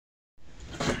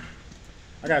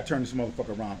I gotta turn this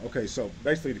motherfucker around. Okay, so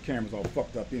basically the camera's all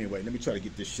fucked up anyway. Let me try to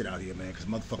get this shit out of here, man, because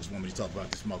motherfuckers want me to talk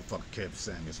about this motherfucker Kevin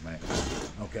Samuels, man.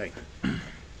 Okay.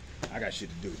 I got shit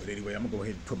to do. But anyway, I'm gonna go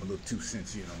ahead and put my little 2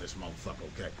 cents in on this motherfucker,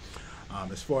 okay?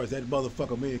 As far as that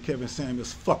motherfucker, me and Kevin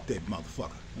Samuels, fuck that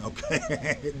motherfucker,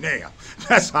 okay? Now,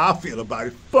 that's how I feel about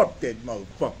it. Fuck that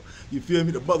motherfucker. You feel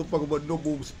me? The motherfucker wasn't no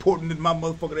more important than my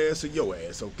motherfucking ass or your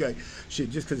ass, okay? Shit,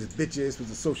 just because his bitch ass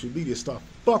was a social media star,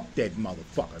 fuck that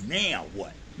motherfucker. Now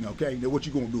what? Okay? Now what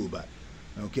you gonna do about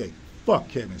it? Okay? Fuck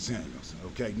Kevin Samuels,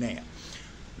 okay? Now.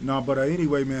 No, but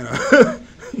anyway, man,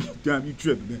 damn, you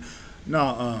tripping, man.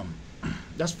 No,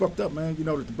 that's fucked up, man. You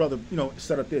know that the brother,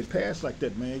 set up there passed like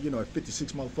that, man. At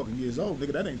 56 motherfucking years old,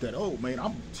 nigga, that ain't that old, man.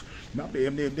 I'm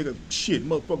damn near, nigga, shit,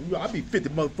 motherfucker. I be 50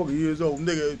 motherfucking years old,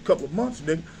 nigga, a couple of months,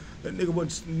 nigga. That nigga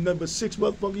wasn't nothing but 6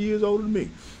 motherfucking years older than me.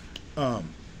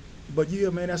 But yeah,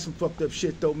 man, that's some fucked up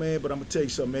shit though, man. But I'm gonna tell you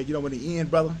something, man. In the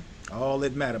end, brother, all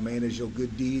that matter, man, is your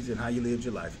good deeds and how you lived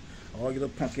your life. All your little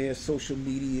punk ass social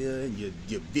media and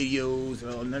your videos,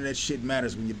 none of that shit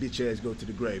matters when your bitch ass go to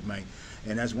the grave, man.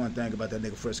 And that's one thing about that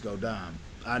nigga Frisco Dom.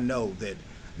 I know that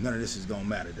none of this is gonna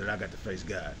matter, that I got to face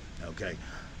God, okay?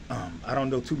 I don't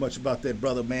know too much about that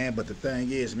brother, man, but the thing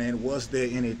is, man, was there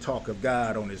any talk of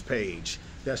God on his page?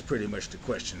 That's pretty much the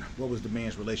question. What was the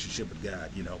man's relationship with God,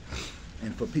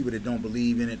 And for people that don't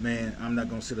believe in it, man, I'm not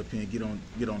gonna sit up here and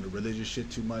get on the religious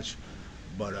shit too much.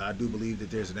 But I do believe that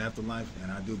there's an afterlife,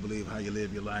 and I do believe how you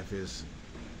live your life is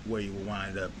where you will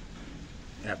wind up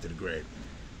after the grave.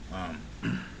 I'm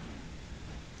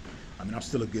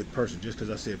still a good person. Just because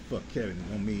I said fuck Kevin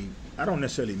don't mean, I don't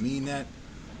necessarily mean that.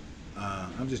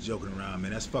 I'm just joking around,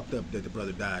 man. That's fucked up that the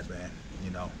brother died, man.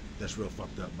 That's real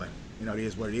fucked up. But it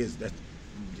is what it is. That's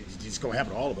it's gonna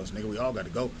happen to all of us, nigga. We all got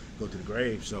to go to the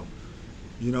grave. So.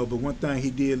 But one thing he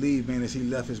did leave, man, is he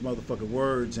left his motherfucking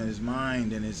words and his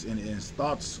mind and his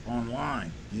thoughts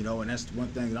online, and that's one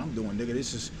thing that I'm doing, nigga.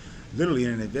 This is literally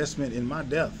an investment in my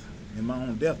death, in my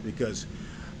own death, because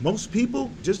most people,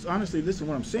 just honestly listen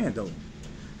to what I'm saying, though.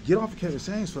 Get off of Kevin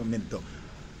Samuels for a minute, though.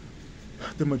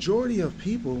 The majority of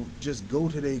people just go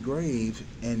to their grave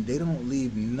and they don't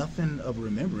leave nothing of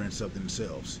remembrance of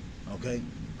themselves, okay?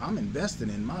 I'm investing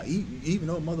in my, even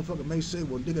though a motherfucker may say,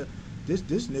 well, nigga, this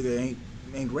nigga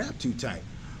ain't wrapped too tight.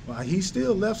 Well, he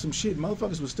still left some shit.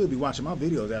 Motherfuckers will still be watching my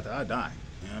videos after I die.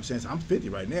 You know what I'm saying? So I'm 50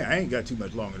 right now. I ain't got too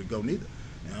much longer to go neither.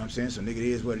 You know what I'm saying? So nigga, it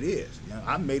is what it is.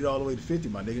 I made it all the way to 50,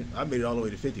 my nigga. I made it all the way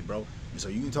to 50, bro. And so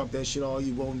you can talk that shit all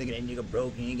you want, nigga. That nigga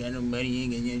broke, he ain't got no money, he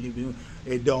ain't got.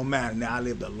 It don't matter. Now I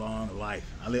lived a long life.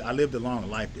 I lived a long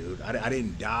life, dude. I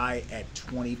didn't die at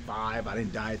 25. I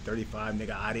didn't die at 35,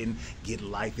 nigga. I didn't get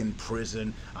life in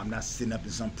prison. I'm not sitting up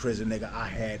in some prison, nigga. I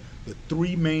had the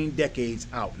 3 main decades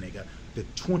out, nigga. The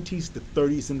 20s, the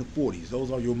 30s, and the 40s. Those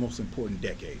are your most important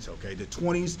decades, okay? The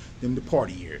 20s, them the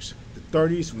party years. The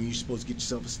 30s, when you're supposed to get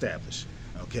yourself established,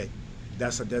 okay?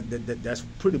 That's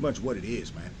pretty much what it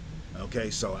is, man. Okay,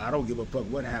 so I don't give a fuck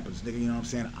what happens, nigga, you know what I'm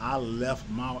saying? I left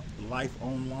my life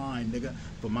online, nigga,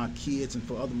 for my kids and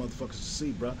for other motherfuckers to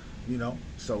see, bro,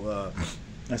 So,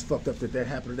 that's fucked up that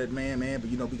happened to that man, but,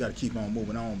 we got to keep on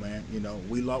moving on, man.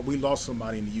 We lost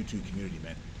somebody in the YouTube community,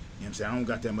 man. You know what I'm saying? I don't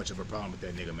got that much of a problem with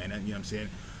that nigga, man. You know what I'm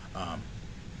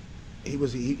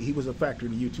saying? He was a factor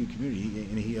in the YouTube community,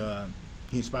 and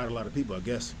he inspired a lot of people, I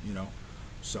guess,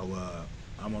 So,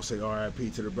 I'm gonna say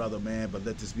RIP to the brother, man, but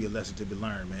let this be a lesson to be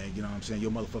learned, man. You know what I'm saying?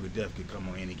 Your motherfucking death could come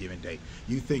on any given day.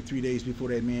 You think 3 days before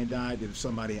that man died that if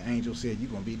somebody, an angel, said you're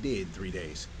gonna be dead in 3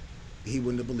 days, he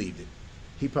wouldn't have believed it.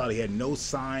 He probably had no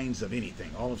signs of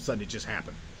anything. All of a sudden it just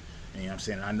happened. And you know what I'm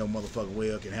saying? I know motherfucking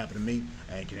well it can happen to me,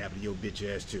 and it can happen to your bitch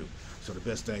ass too. So the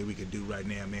best thing we can do right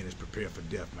now, man, is prepare for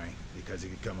death, man, because it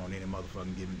can come on any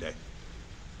motherfucking given day.